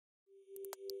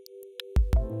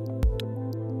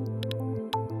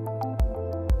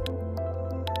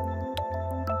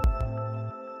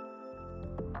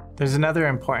There's another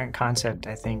important concept,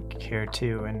 I think, here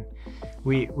too, and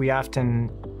we often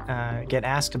get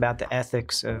asked about the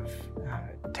ethics of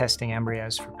testing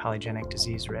embryos for polygenic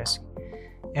disease risk.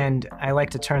 And I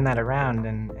like to turn that around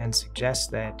and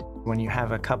suggest that when you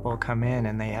have a couple come in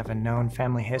and they have a known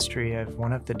family history of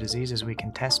one of the diseases we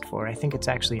can test for, I think it's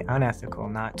actually unethical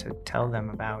not to tell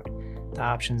them about the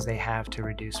options they have to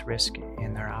reduce risk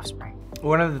in their offspring.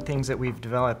 One of the things that we've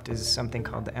developed is something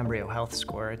called the Embryo Health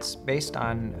Score. It's based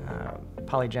on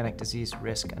polygenic disease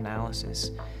risk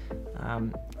analysis.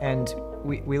 And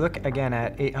we look again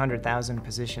at 800,000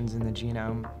 positions in the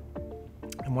genome.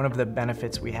 And one of the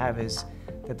benefits we have is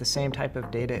that the same type of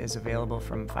data is available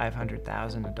from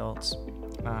 500,000 adults,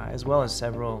 as well as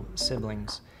several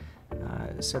siblings,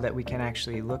 so that we can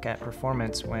actually look at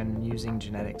performance when using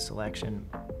genetic selection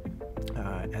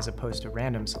as opposed to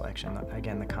random selection.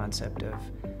 Again, the concept of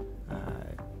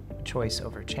choice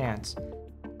over chance.